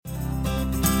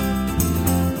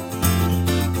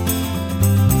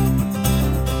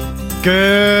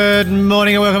Good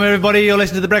morning and welcome everybody. You're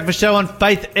listening to The Breakfast Show on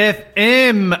Faith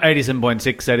FM 87.6,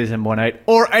 87.8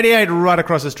 or 88 right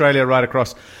across Australia, right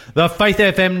across the Faith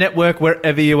FM network,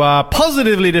 wherever you are.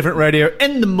 Positively Different Radio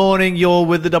in the morning. You're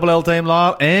with the Double L team,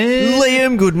 Lyle and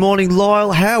Liam. Good morning,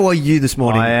 Lyle. How are you this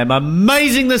morning? I am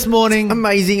amazing this morning.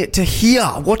 Amazing to hear.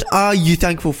 What are you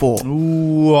thankful for?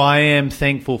 Ooh, I am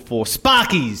thankful for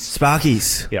Sparkies.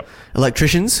 Sparkies. Yep.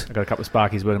 Electricians. I've got a couple of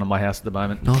Sparkies working on my house at the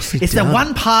moment. Nicely It's done. the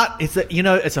one part,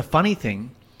 it's a funny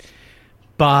thing,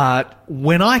 but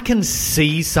when I can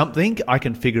see something, I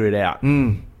can figure it out.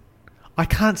 I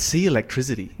can't see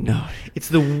electricity. No. It's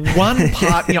the one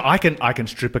part, I can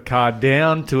strip a car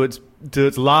down to its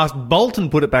last bolt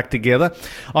and put it back together.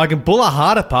 I can pull a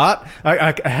heart apart,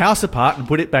 a house apart and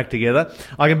put it back together.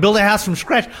 I can build a house from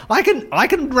scratch. I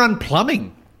can run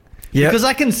plumbing. Yeah. Because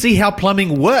I can see how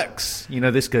plumbing works.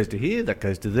 This goes to here, that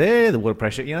goes to there, the water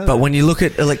pressure, But when you look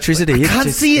at electricity, I can't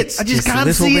see it. I just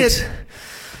can't see it.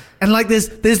 And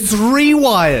there's 3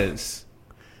 wires.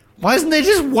 Why isn't there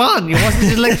just one? Why doesn't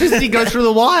just electricity go through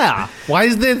the wire? Why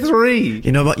is there 3?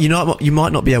 You know what? You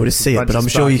might not be able to see it, but I'm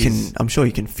sure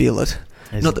you can feel it.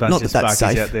 There's Not that that's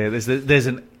safe out there. There's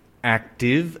an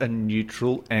active, a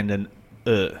neutral, and an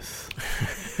earth.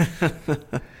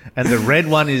 And the red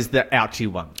one is the ouchie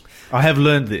one. I have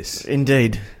learned this.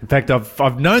 Indeed. In fact,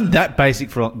 I've known that basic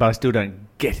but I still don't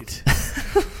get it.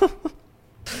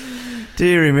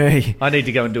 Deary me. I need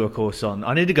to go and do a course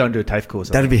I need to go and do a TAFE course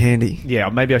on That'd be handy. Yeah,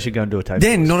 maybe I should go and do a TAFE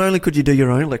Then course. not only could you do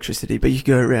your own electricity, but you could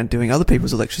go around doing other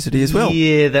people's electricity as well.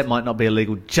 Yeah, that might not be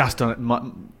illegal just on a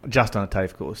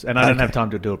TAFE course. And I don't have time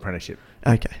to do apprenticeship.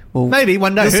 Okay. Well, Maybe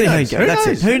one day. we'll Who see how knows? you go. That's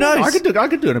it. Who knows? I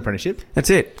could do an apprenticeship. That's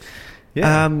it.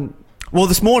 Yeah. Well,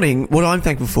 this morning, what I'm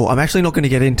thankful for, I'm actually not going to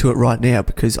get into it right now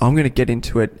because I'm going to get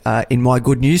into it in my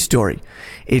good news story.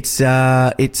 It's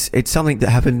something that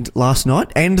happened last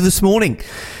night and this morning.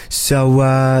 So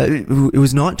it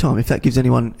was nighttime. If that gives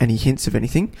anyone any hints of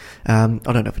anything, I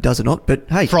don't know if it does or not. But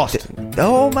hey, Frost.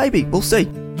 Maybe we'll see.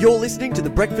 You're listening to the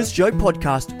Breakfast Show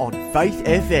podcast on Faith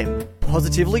FM.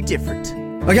 Positively different.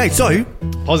 Okay, so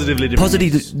Positively different.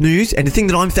 positive news, and the thing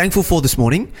that I'm thankful for this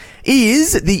morning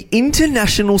is the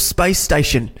International Space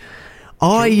Station.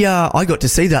 I got to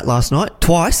see that last night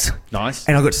twice. Nice.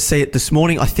 And I got to see it this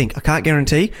morning, I think. I can't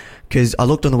guarantee because I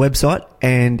looked on the website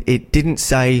and it didn't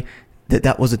say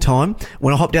that was a time.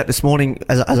 When I hopped out this morning,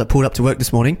 as I pulled up to work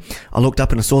this morning, I looked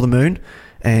up and I saw the moon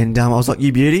and I was like,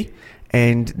 you beauty.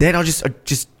 And then I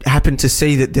just happened to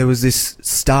see that there was this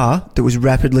star that was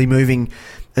rapidly moving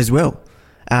as well.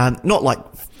 Not like...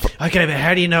 Okay, but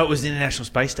how do you know it was the International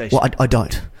Space Station? Well, I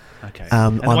don't. Okay.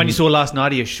 And the one you saw last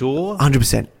night, are you sure?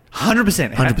 100%.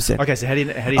 100%. 100%. Okay, so how do you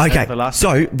know Okay, for last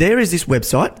so there is this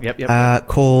website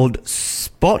called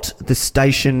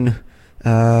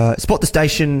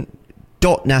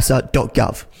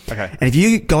spotthestation.nasa.gov. Okay. And if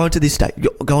you go onto this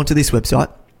website,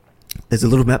 there's a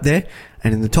little map there,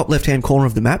 and in the top left-hand corner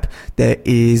of the map, there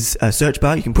is a search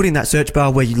bar. You can put in that search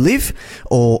bar where you live,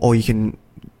 or you can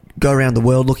go around the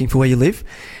world looking for where you live,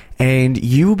 and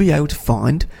you will be able to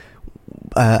find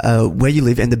where you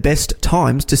live and the best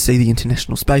times to see the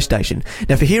International Space Station.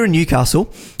 Now, for here in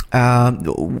Newcastle,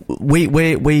 we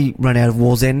run out of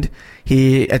Wallsend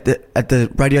here at the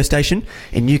radio station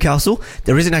in Newcastle.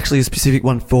 There isn't actually a specific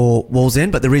one for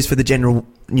Wallsend, but there is for the general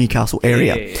Newcastle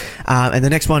area. Yeah. And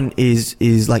the next one is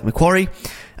Lake Macquarie,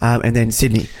 and then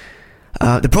Sydney.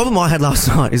 The problem I had last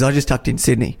night is I just tucked in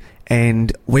Sydney,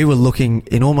 and we were looking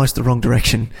in almost the wrong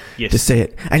direction to see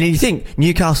it. And you think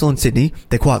Newcastle and Sydney,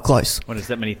 they're quite close. When it's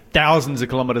that many thousands of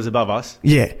kilometres above us.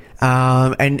 Yeah.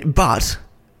 But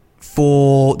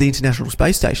for the International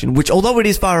Space Station, which although it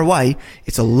is far away,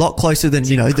 it's a lot closer than,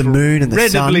 the moon and the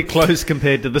sun. Incredibly close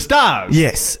compared to the stars.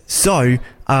 Yes. So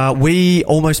we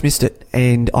almost missed it,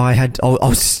 and I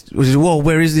was well,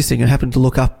 where is this thing? I happened to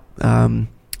look up to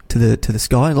the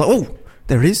sky and oh,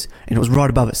 there it is, and it was right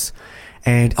above us.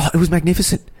 And it was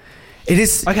magnificent. It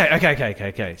is.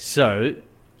 Okay. So,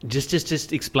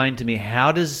 just explain to me,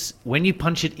 when you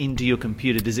punch it into your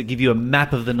computer, does it give you a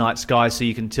map of the night sky so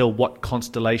you can tell what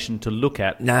constellation to look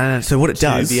at? No. So what it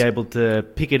does, to be able to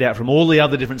pick it out from all the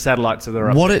other different satellites that are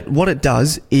up there. What it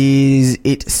does is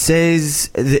it says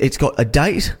that it's got a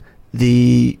date,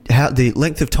 the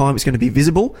length of time it's going to be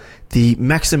visible, the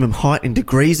maximum height in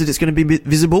degrees that it's going to be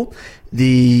visible,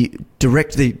 the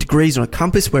degrees on a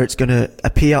compass where it's going to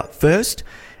appear first,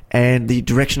 and the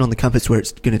direction on the compass where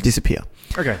it's going to disappear.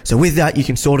 Okay. So with that, you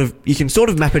can sort of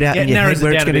map it out in your head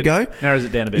where it's going to go. Narrows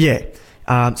it down a bit. Yeah.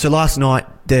 So last night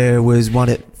there was one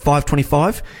at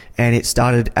 5:25, and it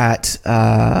started at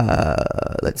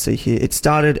let's see here. It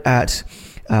started at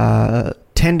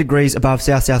 10 degrees above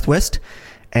south-southwest,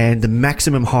 and the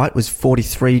maximum height was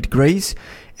 43 degrees,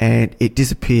 and it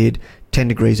disappeared 10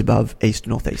 degrees above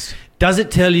east-northeast. Does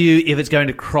it tell you if it's going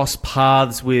to cross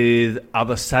paths with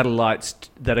other satellites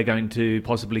that are going to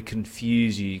possibly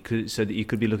confuse you, so that you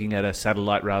could be looking at a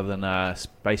satellite rather than a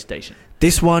space station?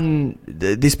 This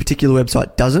particular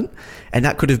website doesn't, and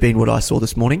that could have been what I saw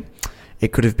this morning.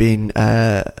 It could have been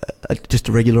just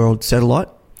a regular old satellite.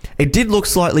 It did look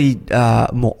slightly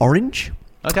more orange.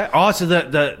 Okay. Oh, so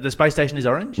the space station is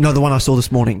orange? No, the one I saw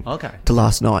this morning. Okay. To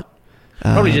last night.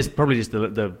 Probably just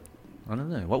the I don't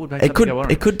know. What would make something go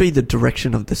orange? It could be the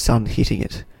direction of the sun hitting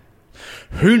it.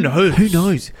 Who knows? Who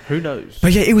knows? Who knows?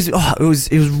 But yeah, it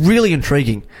was really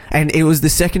intriguing, and it was the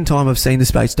second time I've seen the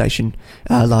space station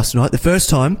last night. The first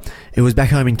time it was back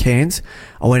home in Cairns.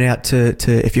 I went out to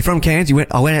if you're from Cairns,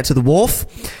 I went out to the wharf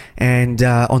and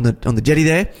on the jetty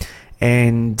there,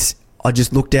 and I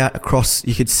just looked out across.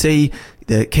 You could see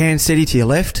the Cairns City to your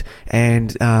left,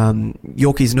 and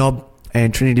Yorkeys Knob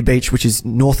and Trinity Beach, which is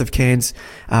north of Cairns,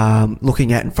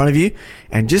 looking out in front of you,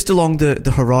 and just along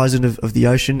the horizon of the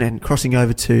ocean and crossing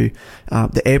over to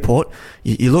the airport.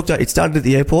 You looked at it, started at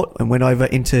the airport and went over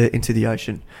into the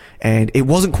ocean, and it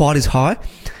wasn't quite as high,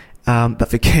 but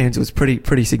for Cairns it was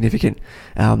pretty significant.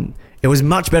 It was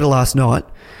much better last night,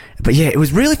 but yeah, it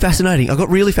was really fascinating. I got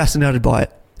really fascinated by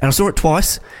it. And I saw it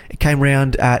twice. It came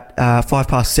round at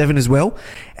 7:05 as well.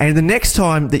 And the next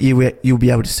time that you'll be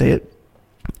able to see it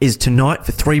is tonight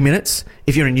for 3 minutes.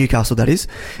 If you're in Newcastle, that is.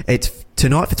 It's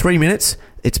tonight for 3 minutes.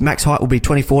 Its max height will be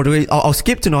 24 degrees. I'll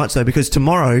skip tonight, though, because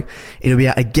tomorrow it'll be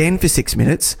out again for 6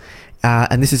 minutes.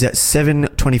 And this is at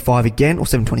 7:25 again, or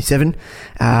 7:27.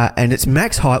 And its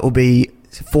max height will be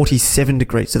 47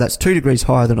 degrees. So that's 2 degrees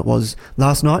higher than it was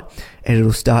last night. And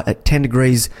it'll start at 10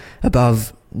 degrees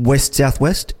above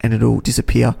west-southwest, and it'll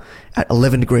disappear at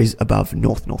 11 degrees above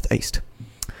north-northeast.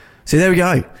 So there we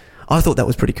go. I thought that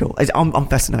was pretty cool. I'm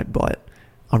fascinated by it.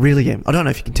 I really am. I don't know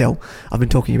if you can tell. I've been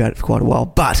talking about it for quite a while.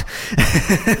 But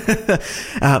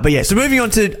yeah, so moving on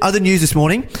to other news this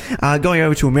morning, going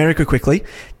over to America quickly.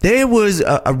 There was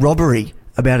a robbery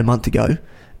about a month ago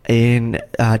in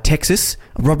Texas,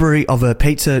 a robbery of a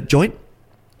pizza joint.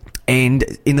 And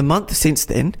in the month since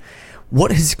then,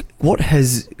 what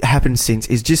has happened since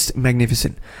is just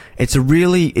magnificent. It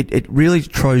really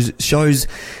shows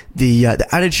the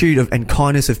attitude and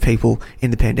kindness of people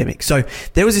in the pandemic. So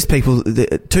there was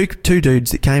two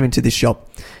dudes that came into this shop.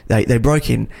 They broke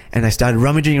in and they started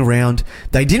rummaging around.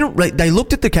 They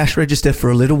looked at the cash register for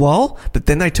a little while, but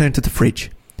then they turned to the fridge,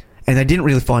 and they didn't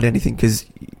really find anything because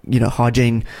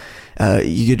hygiene.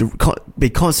 You could be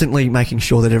constantly making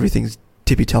sure that everything's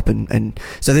tippy top, and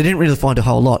so they didn't really find a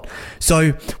whole lot.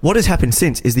 So what has happened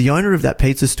since is the owner of that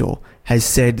pizza store has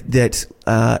said that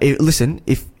listen,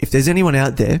 if there's anyone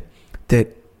out there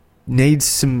that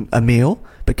needs a meal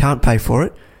but can't pay for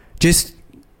it, just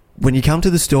when you come to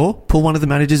the store, pull one of the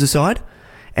managers aside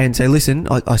and say, listen,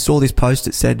 I saw this post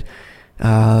that said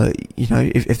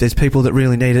if there's people that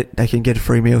really need it, they can get a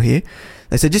free meal here.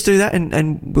 They said, just do that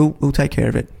and we'll take care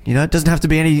of it. It doesn't have to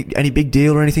be any big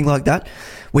deal or anything like that.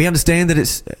 We understand that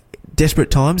it's desperate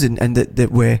times and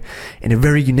that we're in a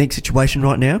very unique situation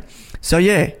right now. So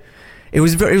yeah, it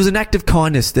was an act of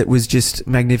kindness that was just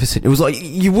magnificent. It was like,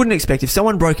 you wouldn't expect, if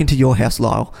someone broke into your house,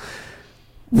 Lyle,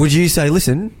 would you say,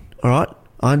 listen, all right,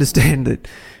 I understand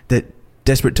that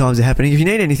desperate times are happening. If you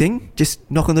need anything, just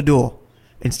knock on the door.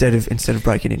 Instead of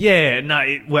breaking in. Yeah, no.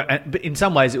 But in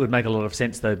some ways, it would make a lot of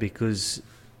sense though, because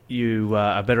you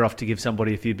are better off to give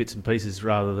somebody a few bits and pieces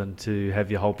rather than to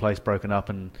have your whole place broken up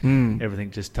and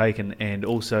everything just taken. And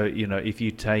also, if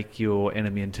you take your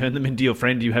enemy and turn them into your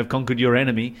friend, you have conquered your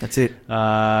enemy. That's it.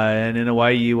 And in a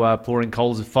way, you are pouring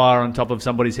coals of fire on top of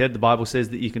somebody's head. The Bible says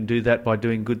that you can do that by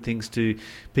doing good things to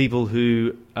people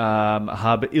who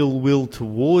harbour ill will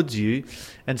towards you.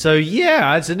 And so,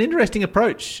 yeah, it's an interesting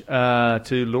approach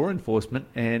to law enforcement,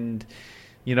 and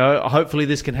hopefully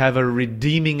this can have a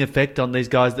redeeming effect on these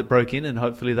guys that broke in, and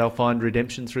hopefully they'll find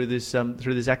redemption through this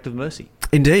act of mercy.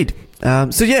 Indeed.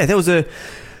 So yeah, there was a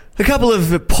couple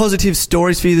of positive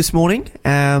stories for you this morning.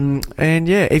 And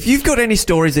yeah, if you've got any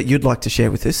stories that you'd like to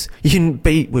share with us,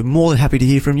 we're more than happy to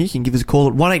hear from you. You can give us a call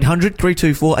at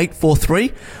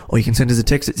 1-800-324-843, or you can send us a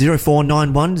text at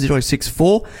 0491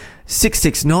 064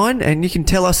 669, and you can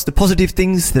tell us the positive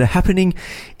things that are happening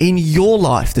in your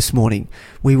life this morning.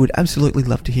 We would absolutely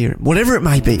love to hear it. Whatever it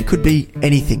may be, it could be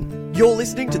anything. You're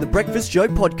listening to the Breakfast Show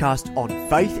podcast on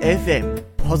Faith FM.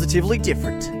 Positively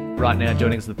different. Right now,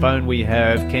 joining us on the phone, we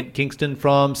have Kent Kingston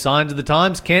from Signs of the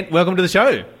Times. Kent, welcome to the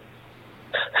show.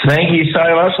 Thank you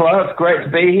so much, Lyle. It's great to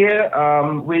be here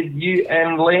with you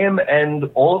and Liam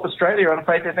and all of Australia on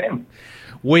Faith FM.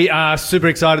 We are super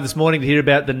excited this morning to hear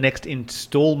about the next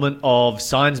instalment of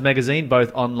Signs Magazine,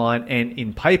 both online and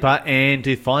in paper, and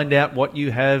to find out what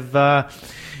you have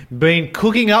been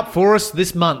cooking up for us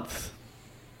this month.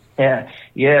 Yeah,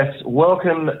 yes.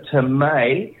 Welcome to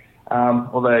May.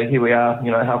 Although here we are,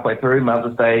 halfway through,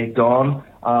 Mother's Day gone.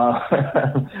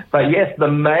 But yes, the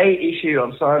May issue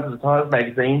of Signs of the Times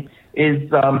magazine is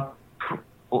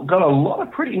got a lot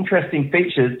of pretty interesting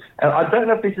features. And I don't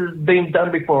know if this has been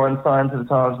done before on Signs of the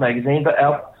Times magazine, but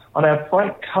on our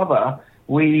front cover,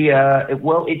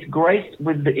 it's graced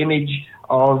with the image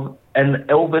of an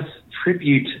Elvis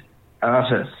tribute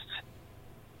artist.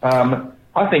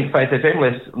 I think Faith FM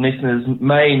listeners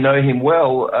may know him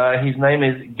well. His name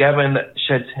is Gavin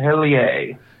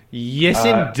Chatelier. Yes,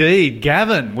 indeed.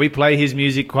 Gavin. We play his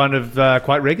music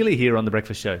quite regularly here on The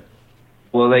Breakfast Show.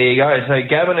 Well, there you go. So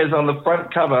Gavin is on the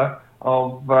front cover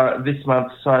of this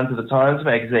month's Signs of the Times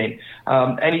magazine.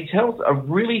 And he tells a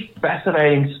really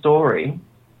fascinating story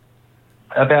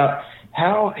about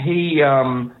how he's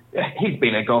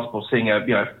been a gospel singer,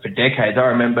 for decades. I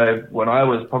remember when I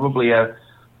was probably a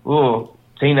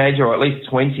teenager, or at least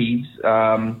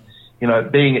 20s,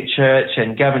 being at church,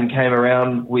 and Gavin came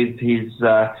around with his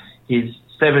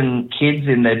 7 kids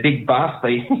in their big bus.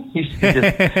 They used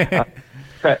to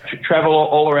just travel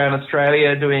all around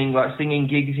Australia doing singing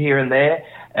gigs here and there.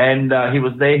 And he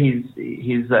was there.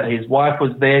 His wife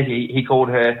was there. He called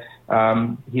her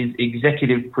his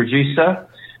executive producer.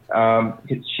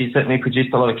 She certainly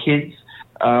produced a lot of kids,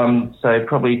 so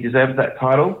probably deserves that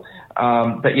title.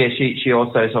 But yeah, she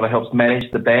also sort of helps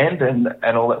manage the band and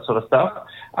all that sort of stuff.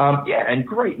 And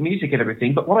great music and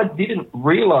everything. But what I didn't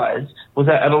realise was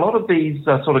that at a lot of these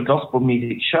sort of gospel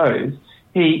music shows,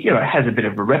 he, has a bit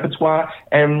of a repertoire,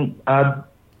 and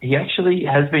he actually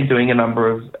has been doing a number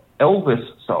of Elvis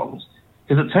songs.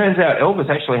 Because it turns out Elvis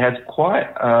actually has quite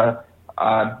a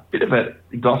bit of a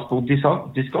gospel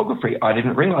discography. I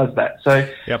didn't realise that. So,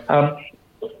 yep.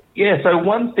 So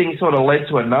one thing sort of led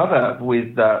to another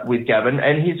with Gavin,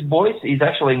 and his voice is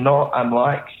actually not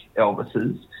unlike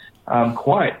Elvis's.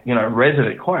 Quite,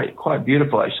 resonant, quite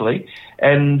beautiful actually.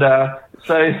 And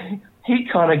so he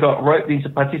kind of got roped into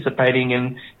participating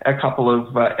in a couple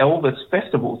of Elvis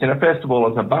festivals. First of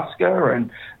all as a busker, and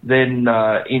then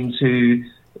into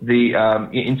the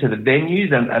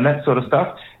venues and that sort of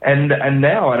stuff. And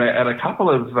now at a couple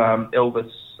of Elvis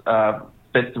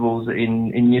festivals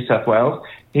in New South Wales,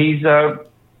 he's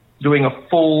doing a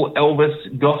full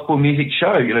Elvis gospel music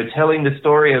show, telling the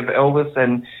story of Elvis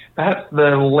and perhaps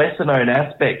the lesser-known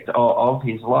aspect of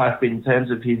his life in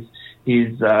terms of his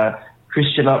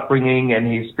Christian upbringing and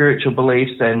his spiritual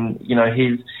beliefs, and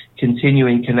his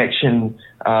continuing connection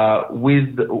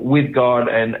with God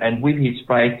and with his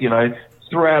faith,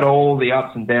 throughout all the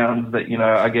ups and downs that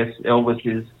I guess Elvis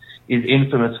is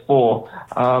infamous for.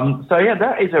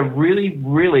 That is a really,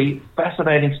 really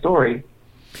fascinating story.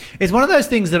 It's one of those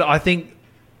things that I think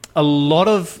a lot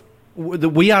of that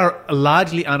we are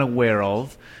largely unaware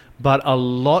of, but a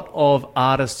lot of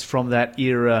artists from that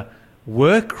era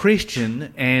were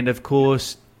Christian, and of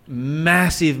course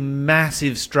massive,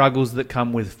 massive struggles that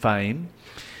come with fame.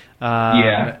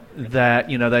 That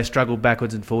they struggled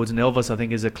backwards and forwards, and Elvis, I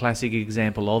think, is a classic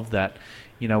example of that.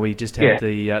 We just had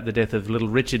the death of Little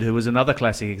Richard, who was another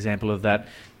classic example of that.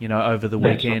 Over the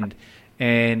weekend.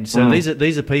 And so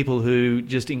these are people who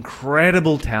just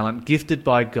incredible talent, gifted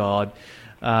by God,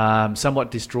 somewhat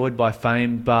destroyed by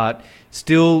fame, but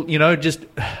still, just,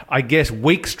 I guess,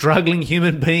 weak, struggling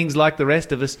human beings like the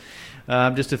rest of us.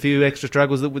 Just a few extra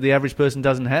struggles that the average person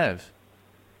doesn't have.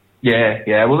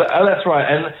 Yeah. Well, that's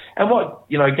right. And what,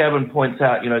 Gavin points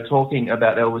out, talking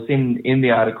about Elvis in the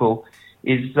article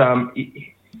is,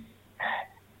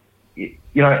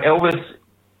 Elvis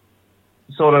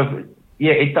sort of,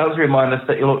 it does remind us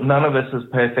that none of us is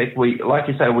perfect. We, like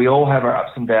you say, we all have our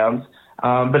ups and downs.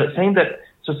 But it seemed that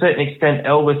to a certain extent,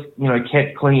 Elvis,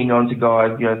 kept clinging on to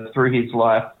God, through his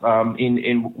life,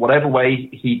 in whatever way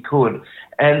he could.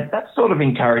 And that's sort of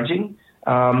encouraging.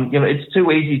 It's too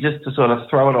easy just to sort of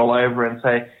throw it all over and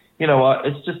say, you know what,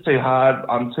 it's just too hard.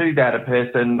 I'm too bad a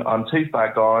person. I'm too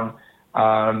far gone.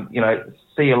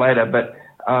 See you later. But,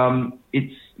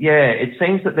 it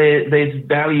seems that there's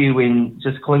value in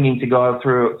just clinging to God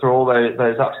through all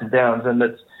those ups and downs, and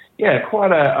it's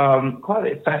quite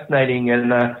a fascinating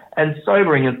and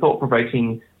sobering and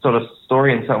thought-provoking sort of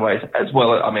story in some ways, as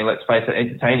well. I mean, let's face it,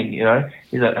 entertaining. You know,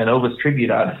 he's an Elvis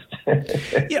tribute artist.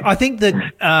 Yeah, I think that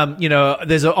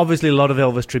there's obviously a lot of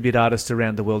Elvis tribute artists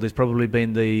around the world. Elvis has probably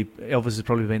been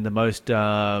the most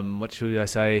what should I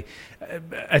say,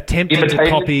 attempted to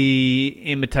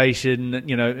copy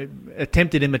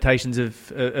attempted imitations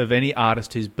of any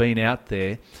artist who's been out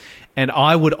there. And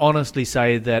I would honestly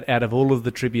say that out of all of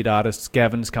the tribute artists,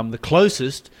 Gavin's come the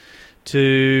closest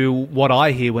to what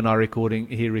I hear when I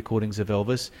hear recordings of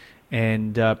Elvis,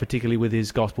 and particularly with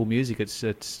his gospel music. It's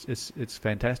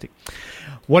fantastic.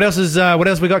 What else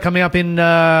we got coming up in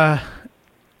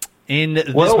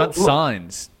this month's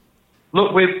Signs?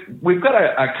 Look, we've got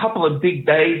a couple of big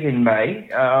days in May.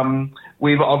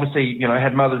 We've obviously,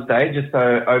 had Mother's Day just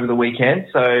over the weekend.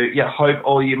 So, yeah, hope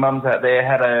all you mums out there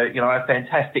had a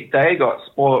fantastic day, got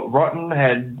spoiled rotten,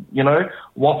 had,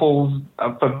 waffles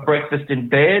for breakfast in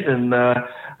bed and,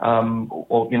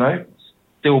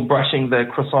 still brushing the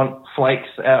croissant flakes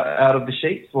out of the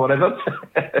sheets or whatever.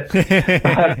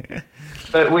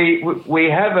 But we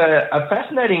have a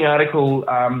fascinating article.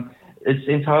 It's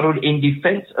entitled "In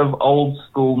Defense of Old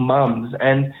School Mums,"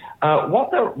 and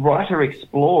what the writer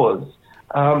explores,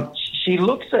 she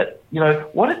looks at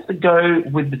what is to go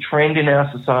with the trend in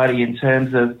our society in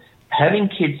terms of having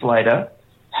kids later,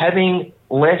 having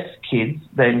less kids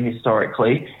than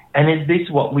historically, and is this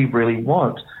what we really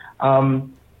want?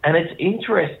 And it's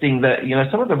interesting that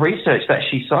some of the research that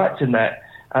she cites in that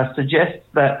suggests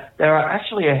that there are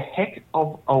actually a heck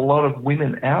of a lot of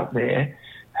women out there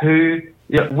who,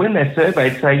 when they're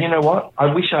surveyed, say, you know what, I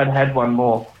wish I'd had one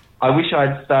more. I wish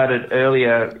I'd started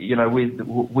earlier,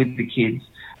 with the kids.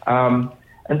 And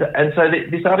so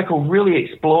this article really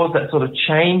explores that sort of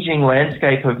changing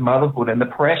landscape of motherhood and the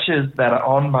pressures that are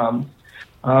on mums.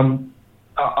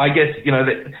 I guess,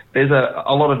 there's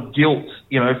a lot of guilt,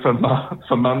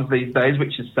 for mums these days,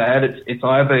 which is sad. It's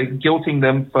either guilting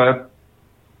them for,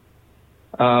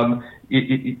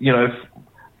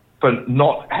 for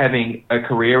not having a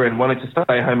career and wanting to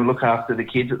stay home and look after the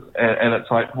kids, and it's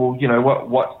like, well,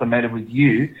 what's the matter with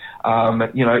you?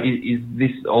 Is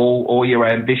this all your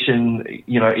ambition,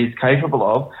 is capable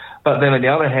of? But then on the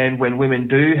other hand, when women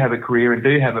do have a career and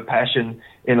do have a passion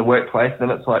in the workplace, then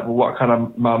it's like, well, what kind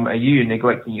of mum are you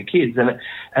neglecting your kids? And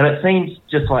it seems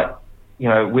just like,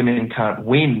 women can't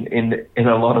win in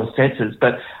a lot of senses.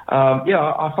 But,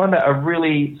 I find that a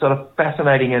really sort of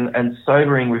fascinating and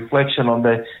sobering reflection on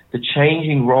the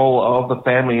changing role of the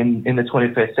family in the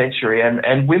 21st century,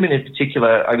 and women in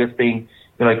particular, I guess, being,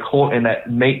 caught in that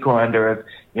meat grinder of,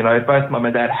 both mum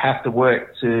and dad have to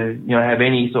work to, have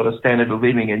any sort of standard of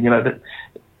living, and, that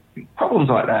problems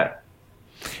like that.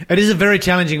 It is a very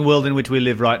challenging world in which we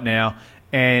live right now.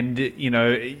 And,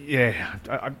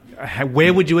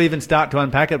 where would you even start to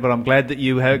unpack it? But I'm glad that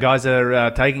you guys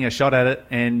are taking a shot at it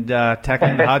and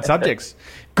tackling the hard subjects.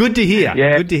 Good to hear.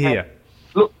 Yeah. Good to hear.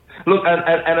 Look,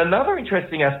 and another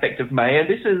interesting aspect of May, and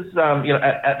this is,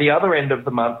 at the other end of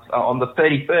the month, on the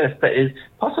 31st, that is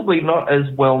possibly not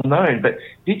as well known. But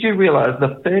did you realise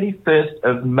the 31st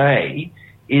of May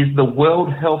is the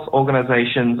World Health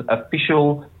Organization's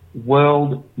official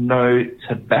World No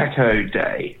Tobacco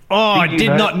Day? Oh, I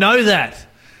did not know that.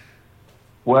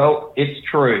 Well, it's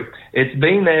true. It's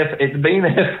been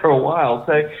there for a while.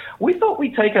 So we thought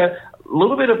we'd take a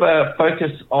little bit of a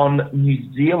focus on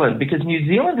New Zealand, because New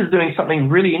Zealand is doing something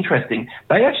really interesting.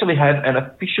 They actually have an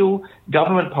official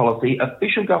government policy,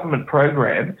 official government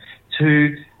program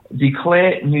to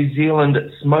declare New Zealand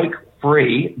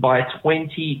smoke-free by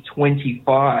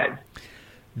 2025.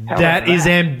 That is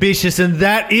ambitious, and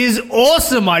that is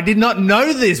awesome. I did not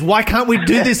know this. Why can't we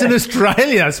do this in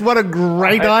Australia? What a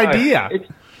great idea.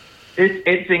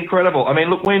 It's incredible. I mean,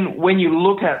 look, when you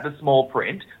look at the small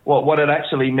print, what it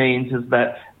actually means is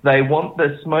that they want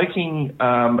the smoking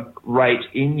rate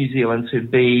in New Zealand to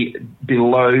be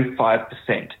below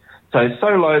 5%. So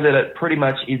low that it pretty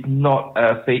much is not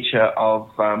a feature of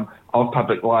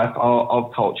public life,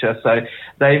 of culture. So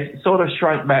they've sort of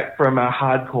shrunk back from a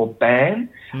hardcore ban,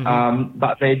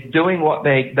 but they're doing what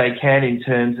they can in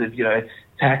terms of,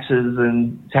 taxes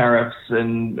and tariffs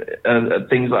and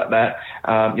things like that,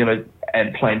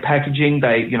 and plain packaging.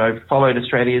 They, followed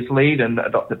Australia's lead and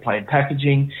adopted plain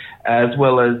packaging, as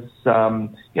well as,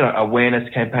 awareness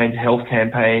campaigns, health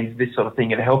campaigns, this sort of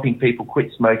thing, and helping people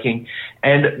quit smoking.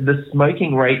 And the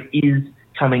smoking rate is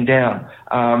coming down.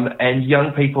 And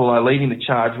young people are leading the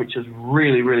charge, which is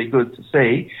really, really good to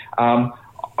see.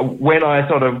 When I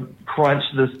sort of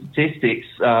crunched the statistics,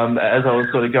 as I was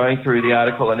sort of going through the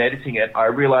article and editing it, I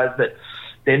realized that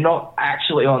they're not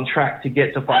actually on track to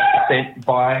get to 5%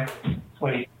 by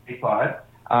 2025.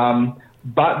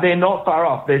 but they're not far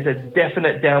off. There's a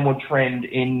definite downward trend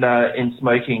in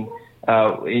smoking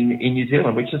in New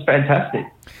Zealand, which is fantastic.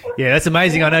 Yeah, that's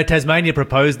amazing. I know Tasmania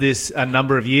proposed this a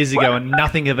number of years ago and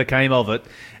nothing ever came of it,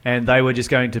 and they were just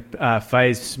going to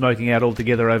phase smoking out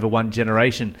altogether over one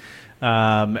generation,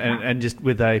 and just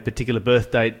with a particular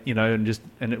birth date,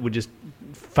 and it would just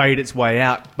fade its way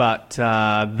out. But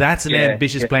that's an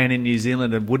ambitious plan in New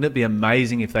Zealand, and wouldn't it be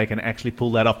amazing if they can actually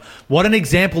pull that off? What an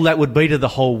example that would be to the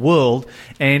whole world,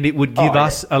 and it would give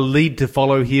us a lead to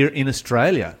follow here in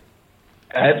Australia.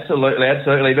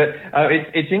 Absolutely. But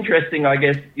it's interesting, I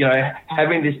guess,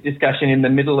 having this discussion in the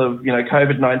middle of,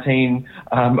 COVID-19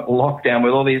 lockdown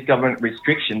with all these government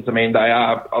restrictions. I mean, they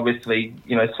are obviously,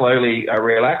 slowly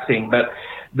relaxing, but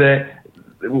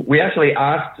we actually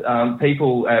asked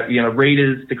people,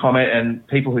 readers to comment, and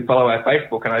people who follow our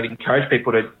Facebook, and I'd encourage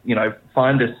people to,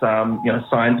 find us,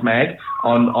 Science Mag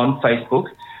on Facebook.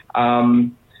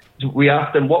 We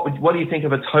asked them, what do you think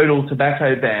of a total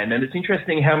tobacco ban? And it's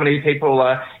interesting how many people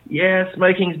are,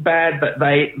 smoking's bad, but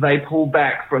they pull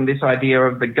back from this idea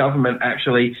of the government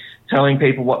actually telling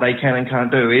people what they can and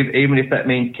can't do, even if that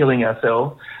means killing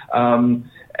ourselves. And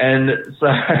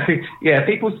so,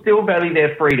 people still value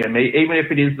their freedom, even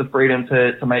if it is the freedom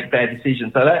to make bad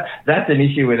decisions. So that's an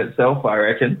issue in itself, I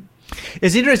reckon.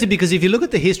 It's interesting because if you look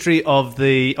at the history of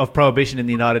prohibition in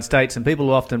the United States, and people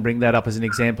often bring that up as an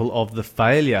example of the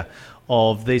failure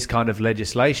of this kind of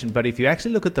legislation, but if you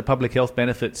actually look at the public health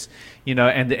benefits,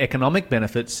 and the economic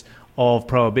benefits of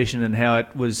prohibition and how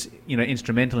it was,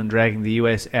 instrumental in dragging the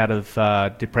US out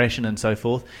of depression and so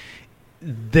forth,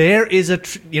 there is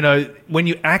when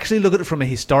you actually look at it from a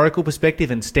historical perspective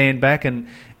and stand back and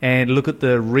look at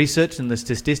the research and the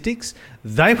statistics,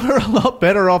 they were a lot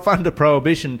better off under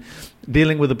prohibition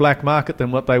dealing with the black market than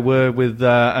what they were with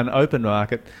an open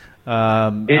market.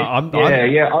 I've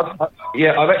actually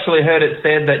heard it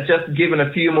said that just given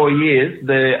a few more years,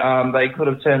 they could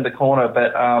have turned the corner,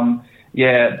 but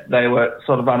they were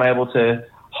sort of unable to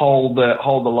hold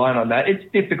the line on that. It's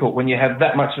difficult when you have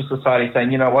that much of society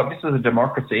saying, you know what, this is a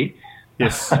democracy.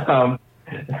 Yes. And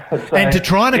to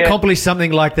try and accomplish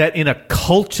something like that in a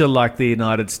culture like the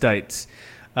United States,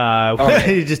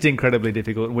 it's just incredibly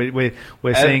difficult. We're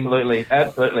seeing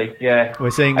absolutely, yeah.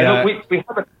 We're seeing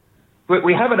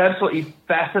we have an absolutely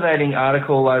fascinating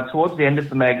article towards the end of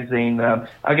the magazine.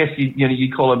 I guess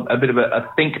you call it a bit of a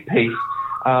think piece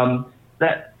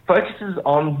that focuses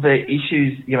on the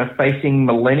issues, facing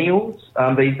millennials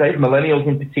these days, millennials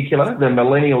in particular, the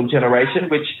millennial generation,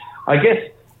 which I guess,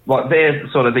 they're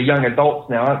sort of the young adults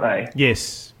now, aren't they?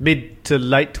 Yes, mid to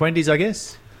late 20s, I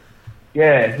guess.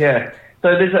 Yeah.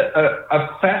 So there's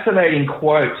a fascinating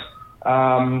quote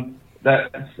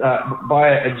that's by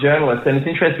a journalist, and it's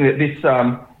interesting that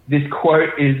this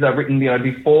quote is written,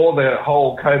 before the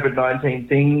whole COVID-19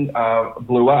 thing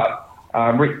blew up.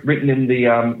 Written in the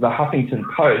Huffington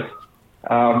Post.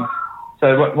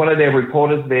 So one of their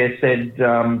reporters there said,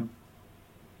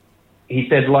 he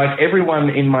said, like everyone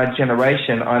in my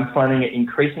generation, I'm finding it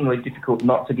increasingly difficult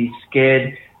not to be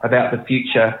scared about the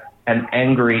future and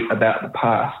angry about the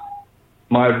past.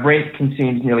 My rent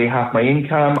consumes nearly half my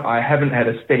income. I haven't had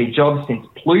a steady job since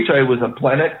Pluto was a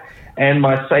planet, and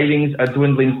my savings are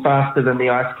dwindling faster than the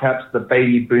ice caps the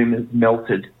baby boomers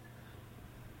melted.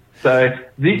 So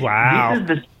this is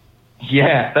that's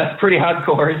pretty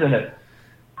hardcore, isn't it?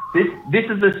 This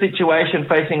is the situation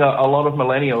facing a lot of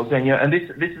millennials, and this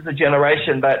is a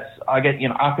generation that's, I guess,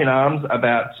 up in arms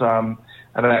about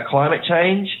climate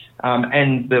change,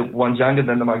 and the ones younger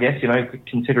than them, I guess,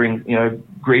 considering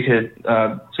Greta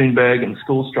Thunberg and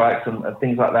school strikes and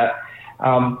things like that.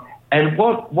 And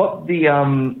what the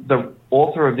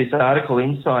author of this article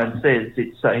in Science says,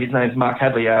 his name's Mark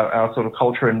Hadley, our sort of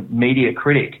culture and media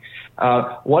critic.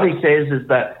 What he says is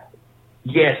that,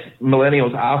 yes,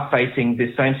 millennials are facing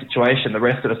this same situation the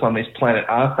rest of us on this planet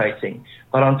are facing,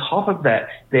 but on top of that,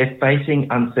 they're facing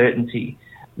uncertainty.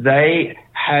 They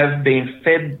have been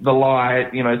fed the lie,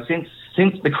 since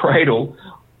the cradle,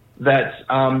 that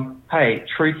hey,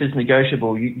 truth is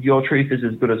negotiable. Your truth is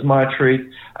as good as my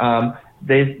truth.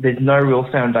 There's no real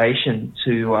foundation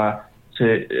to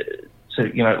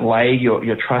lay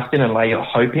your trust in and lay your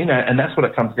hope in, and that's what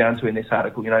it comes down to in this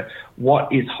article.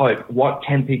 What is hope? What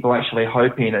can people actually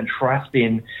hope in and trust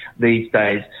in these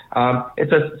days?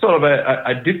 It's a sort of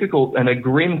a difficult and a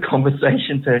grim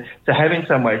conversation to have in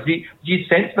some ways. Do you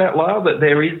sense that, Lyle, that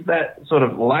there is that sort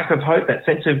of lack of hope, that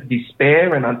sense of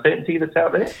despair and uncertainty that's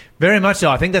out there? Very much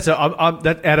so. I think that's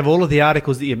that out of all of the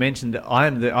articles that you mentioned,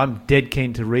 I'm dead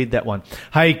keen to read that one.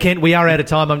 Hey, Kent, we are out of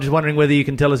time. I'm just wondering whether you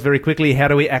can tell us very quickly, how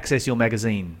do we access your magazine?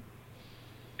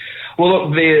 Well,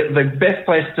 look, the best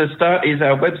place to start is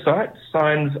our website,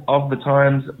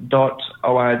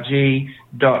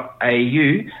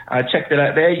 signsofthetimes.org.au. Check that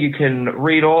out there. You can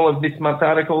read all of this month's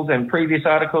articles and previous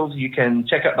articles. You can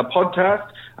check out the podcast.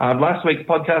 Last week's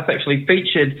podcast actually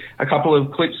featured a couple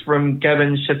of clips from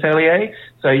Gavin Chatelier,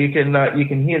 so you can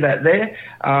hear that there.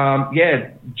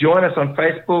 Join us on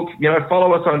Facebook.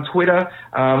 Follow us on Twitter.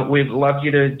 We'd love you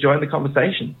to join the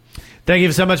conversation. Thank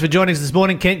you so much for joining us this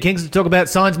morning, Kent Kings, to talk about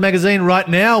Science Magazine. Right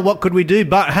now, what could we do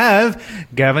but have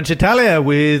Gavin Chatelier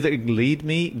with Lead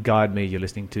Me, Guide Me. You're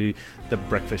listening to The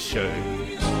Breakfast Show.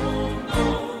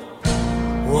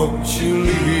 Won't you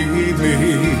lead me?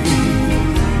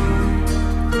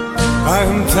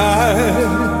 I'm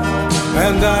tired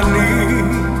and I need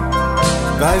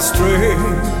thy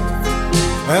strength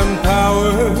and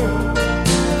power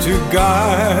to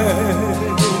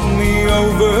guide me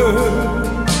over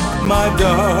my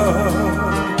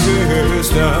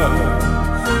darkest hour.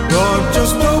 Lord,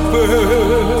 just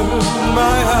open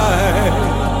my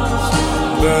eyes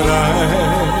that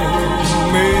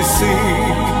I may see.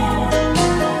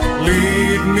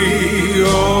 Lead me,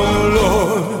 oh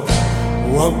Lord,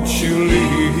 won't you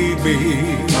lead me?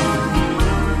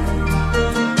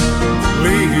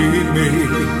 Lead me,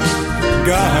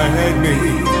 guide me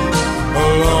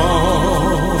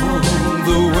along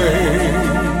the way.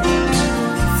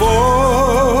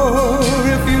 For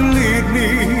if you lead me,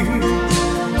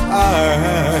 I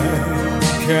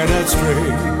cannot stray.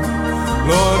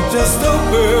 Lord, just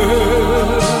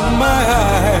open my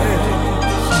eyes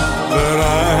that I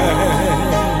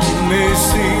may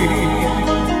see.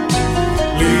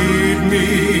 Lead me,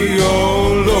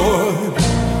 oh Lord,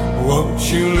 won't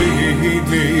you lead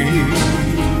me?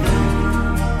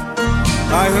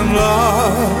 I am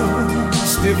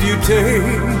lost if you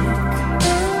take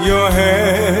your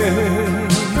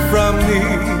hand from me.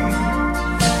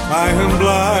 I am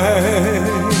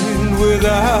blind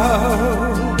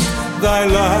without thy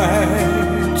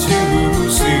light to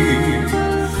see.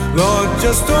 Lord,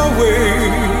 just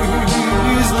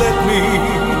always let me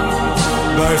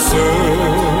thy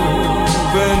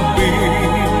servant be.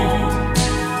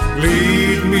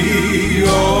 Lead me,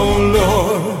 oh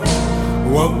Lord,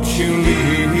 won't you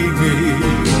lead me?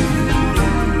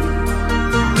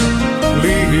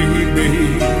 Lead me,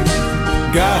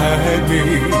 guide me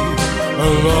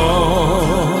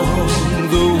along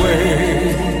the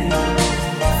way.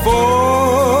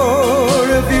 For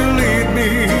if you lead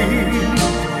me,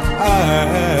 I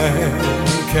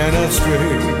cannot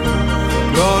stray.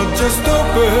 Lord, just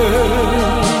open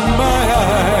my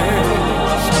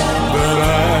eyes that I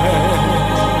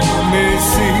may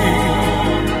see.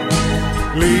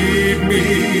 Lead me,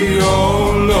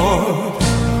 oh Lord,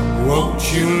 won't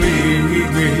you lead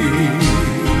me?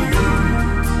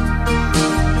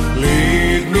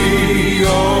 Lead me,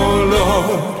 oh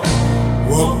Lord,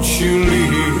 won't you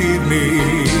lead me?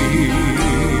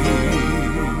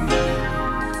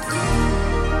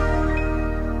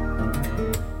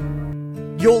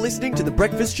 You're listening to The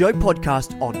Breakfast Show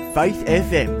podcast on Faith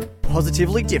FM.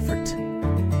 Positively different.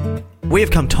 We have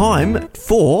come time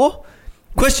for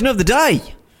Question of the Day.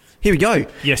 Here we go.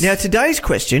 Yes. Now, today's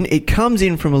question, it comes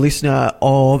in from a listener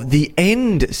of the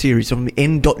End series, from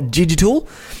End.Digital,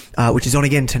 which is on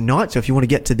again tonight. So if you want to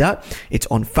get to that, it's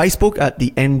on Facebook at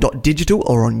the End.Digital,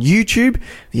 or on YouTube,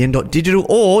 the End.Digital,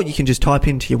 or you can just type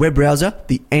into your web browser,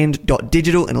 the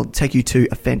End.Digital, and it'll take you to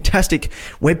a fantastic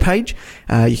webpage.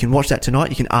 You can watch that tonight.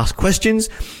 You can ask questions,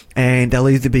 and they'll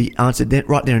either be answered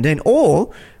right there and then,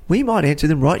 or we might answer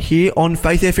them right here on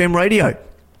Faith FM radio.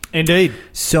 Indeed.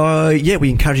 So, yeah, we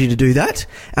encourage you to do that.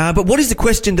 But what is the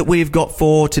question that we've got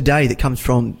for today that comes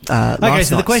from last Okay,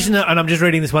 so night? the question, and I'm just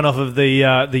reading this one off of the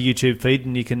YouTube feed,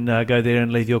 and you can go there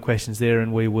and leave your questions there,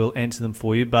 and we will answer them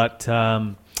for you. But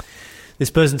this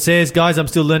person says, guys, I'm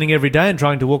still learning every day and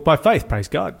trying to walk by faith. Praise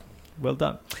God. Well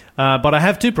done. But I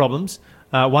have two problems.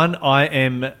 One, I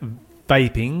am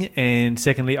vaping, and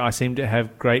secondly, I seem to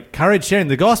have great courage sharing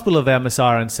the gospel of our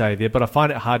Messiah and Saviour, but I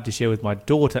find it hard to share with my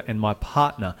daughter and my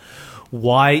partner.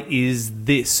 Why is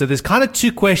this? So there's kind of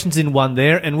two questions in one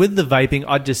there, and with the vaping,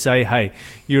 I'd just say, hey,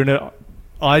 you're in an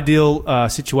ideal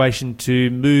situation to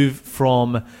move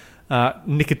from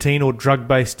nicotine or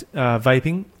drug-based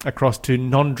vaping across to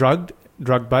non-drugged,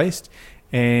 drug-based,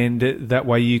 and that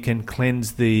way you can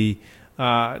cleanse the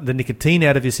nicotine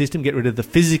out of your system, get rid of the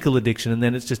physical addiction, and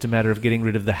then it's just a matter of getting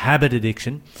rid of the habit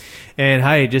addiction. And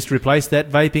hey, just replace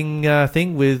that vaping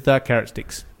thing with carrot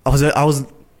sticks. I was You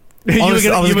were going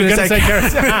to say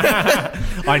carrots.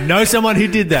 carrots. I know someone who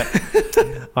did that.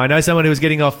 I know someone who was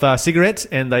getting off cigarettes,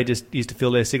 and they just used to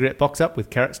fill their cigarette box up with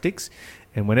carrot sticks,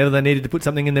 And whenever they needed to put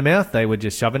something in their mouth, they would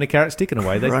just shove in a carrot stick and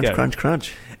away they'd Crunch, go. crunch,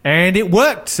 crunch. And it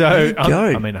worked. So, There you go.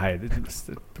 I mean, hey, it's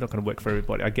not going to work for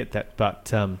everybody. I get that.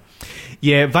 But,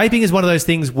 yeah, vaping is one of those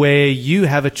things where you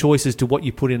have a choice as to what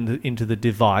you put into the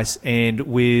device. And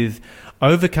with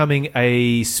overcoming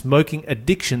a smoking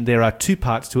addiction, there are two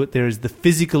parts to it. There is the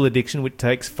physical addiction, which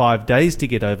takes 5 days to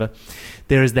get over.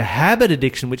 There is the habit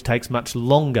addiction, which takes much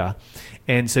longer.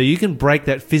 And so you can break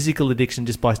that physical addiction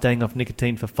just by staying off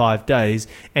nicotine for 5 days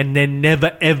and then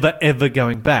never, ever, ever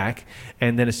going back.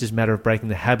 And then it's just a matter of breaking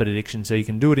the habit addiction. So you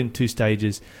can do it in 2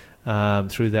 stages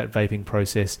through that vaping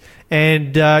process.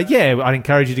 And, yeah, I'd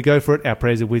encourage you to go for it. Our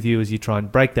prayers are with you as you try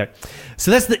and break that.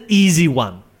 So that's the easy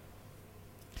one.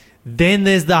 Then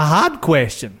there's the hard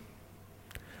question.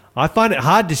 I find it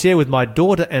hard to share with my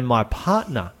daughter and my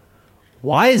partner.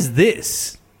 Why is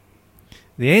this?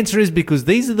 The answer is because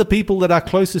these are the people that are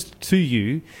closest to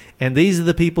you, and these are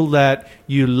the people that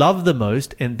you love the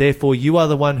most, and therefore you are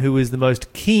the one who is the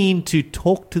most keen to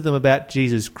talk to them about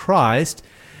Jesus Christ.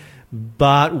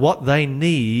 But what they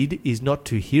need is not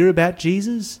to hear about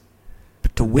Jesus,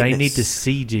 But to witness. they need to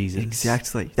see Jesus.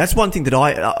 Exactly. That's one thing that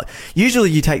I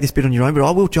usually you take this bit on your own, but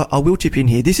I will chip in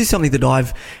here. This is something that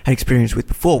I've had experience with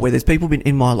before, where there's people been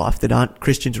in my life that aren't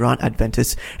Christians or aren't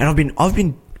Adventists, and I've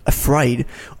been afraid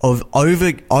of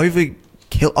overdoing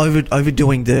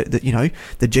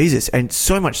the Jesus, and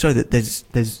so much so that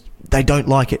they don't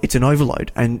like it. It's an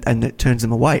overload, and it turns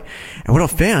them away. And what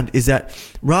I've found is that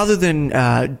rather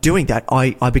than doing that,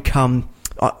 I become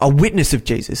a witness of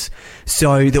Jesus,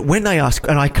 so that when they ask,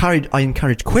 and I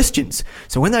encourage questions.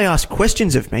 So when they ask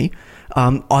questions of me,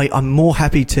 I'm more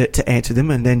happy to answer them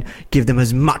and then give them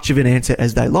as much of an answer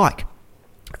as they like.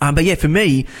 But yeah, for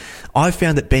me, I've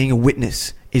found that being a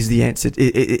witness is the answer.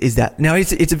 Is that now?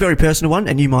 It's a very personal one,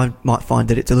 and you might find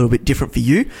that it's a little bit different for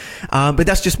you. But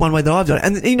that's just one way that I've done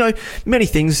it. And many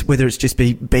things, whether it's just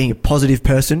being a positive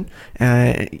person,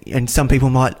 and some people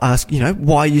might ask,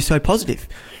 why are you so positive?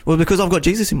 Well, because I've got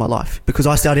Jesus in my life. Because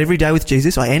I start every day with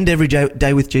Jesus, I end every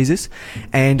day with Jesus,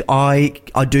 and I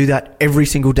do that every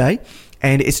single day.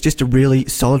 And it's just a really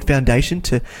solid foundation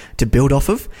to build off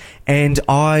of. And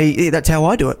that's how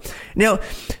I do it. Now,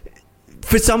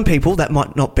 for some people, that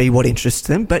might not be what interests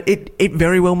them, but it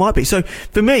very well might be. So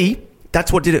for me,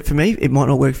 that's what did it for me. It might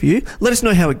not work for you. Let us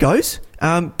know how it goes.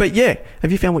 But yeah,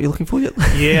 have you found what you're looking for yet?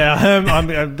 Yeah,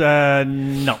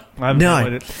 no.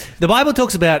 No. The Bible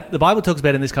talks about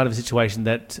in this kind of a situation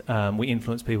that we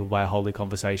influence people by a holy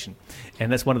conversation,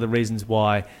 and that's one of the reasons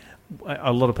why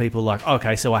a lot of people are like,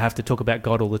 okay, so I have to talk about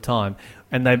God all the time,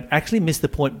 and they actually miss the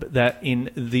point that in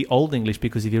the Old English,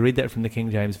 because if you read that from the King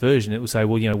James Version, it will say,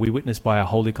 well, we witness by a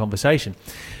holy conversation.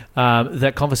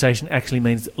 That conversation actually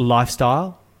means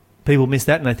lifestyle. People miss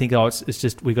that and they think, it's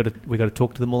just we got to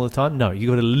talk to them all the time. No, you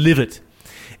got to live it.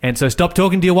 And so stop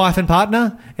talking to your wife and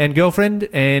partner and girlfriend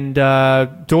and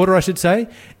daughter, I should say,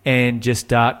 and just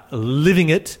start living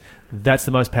it. That's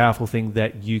the most powerful thing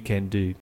that you can do.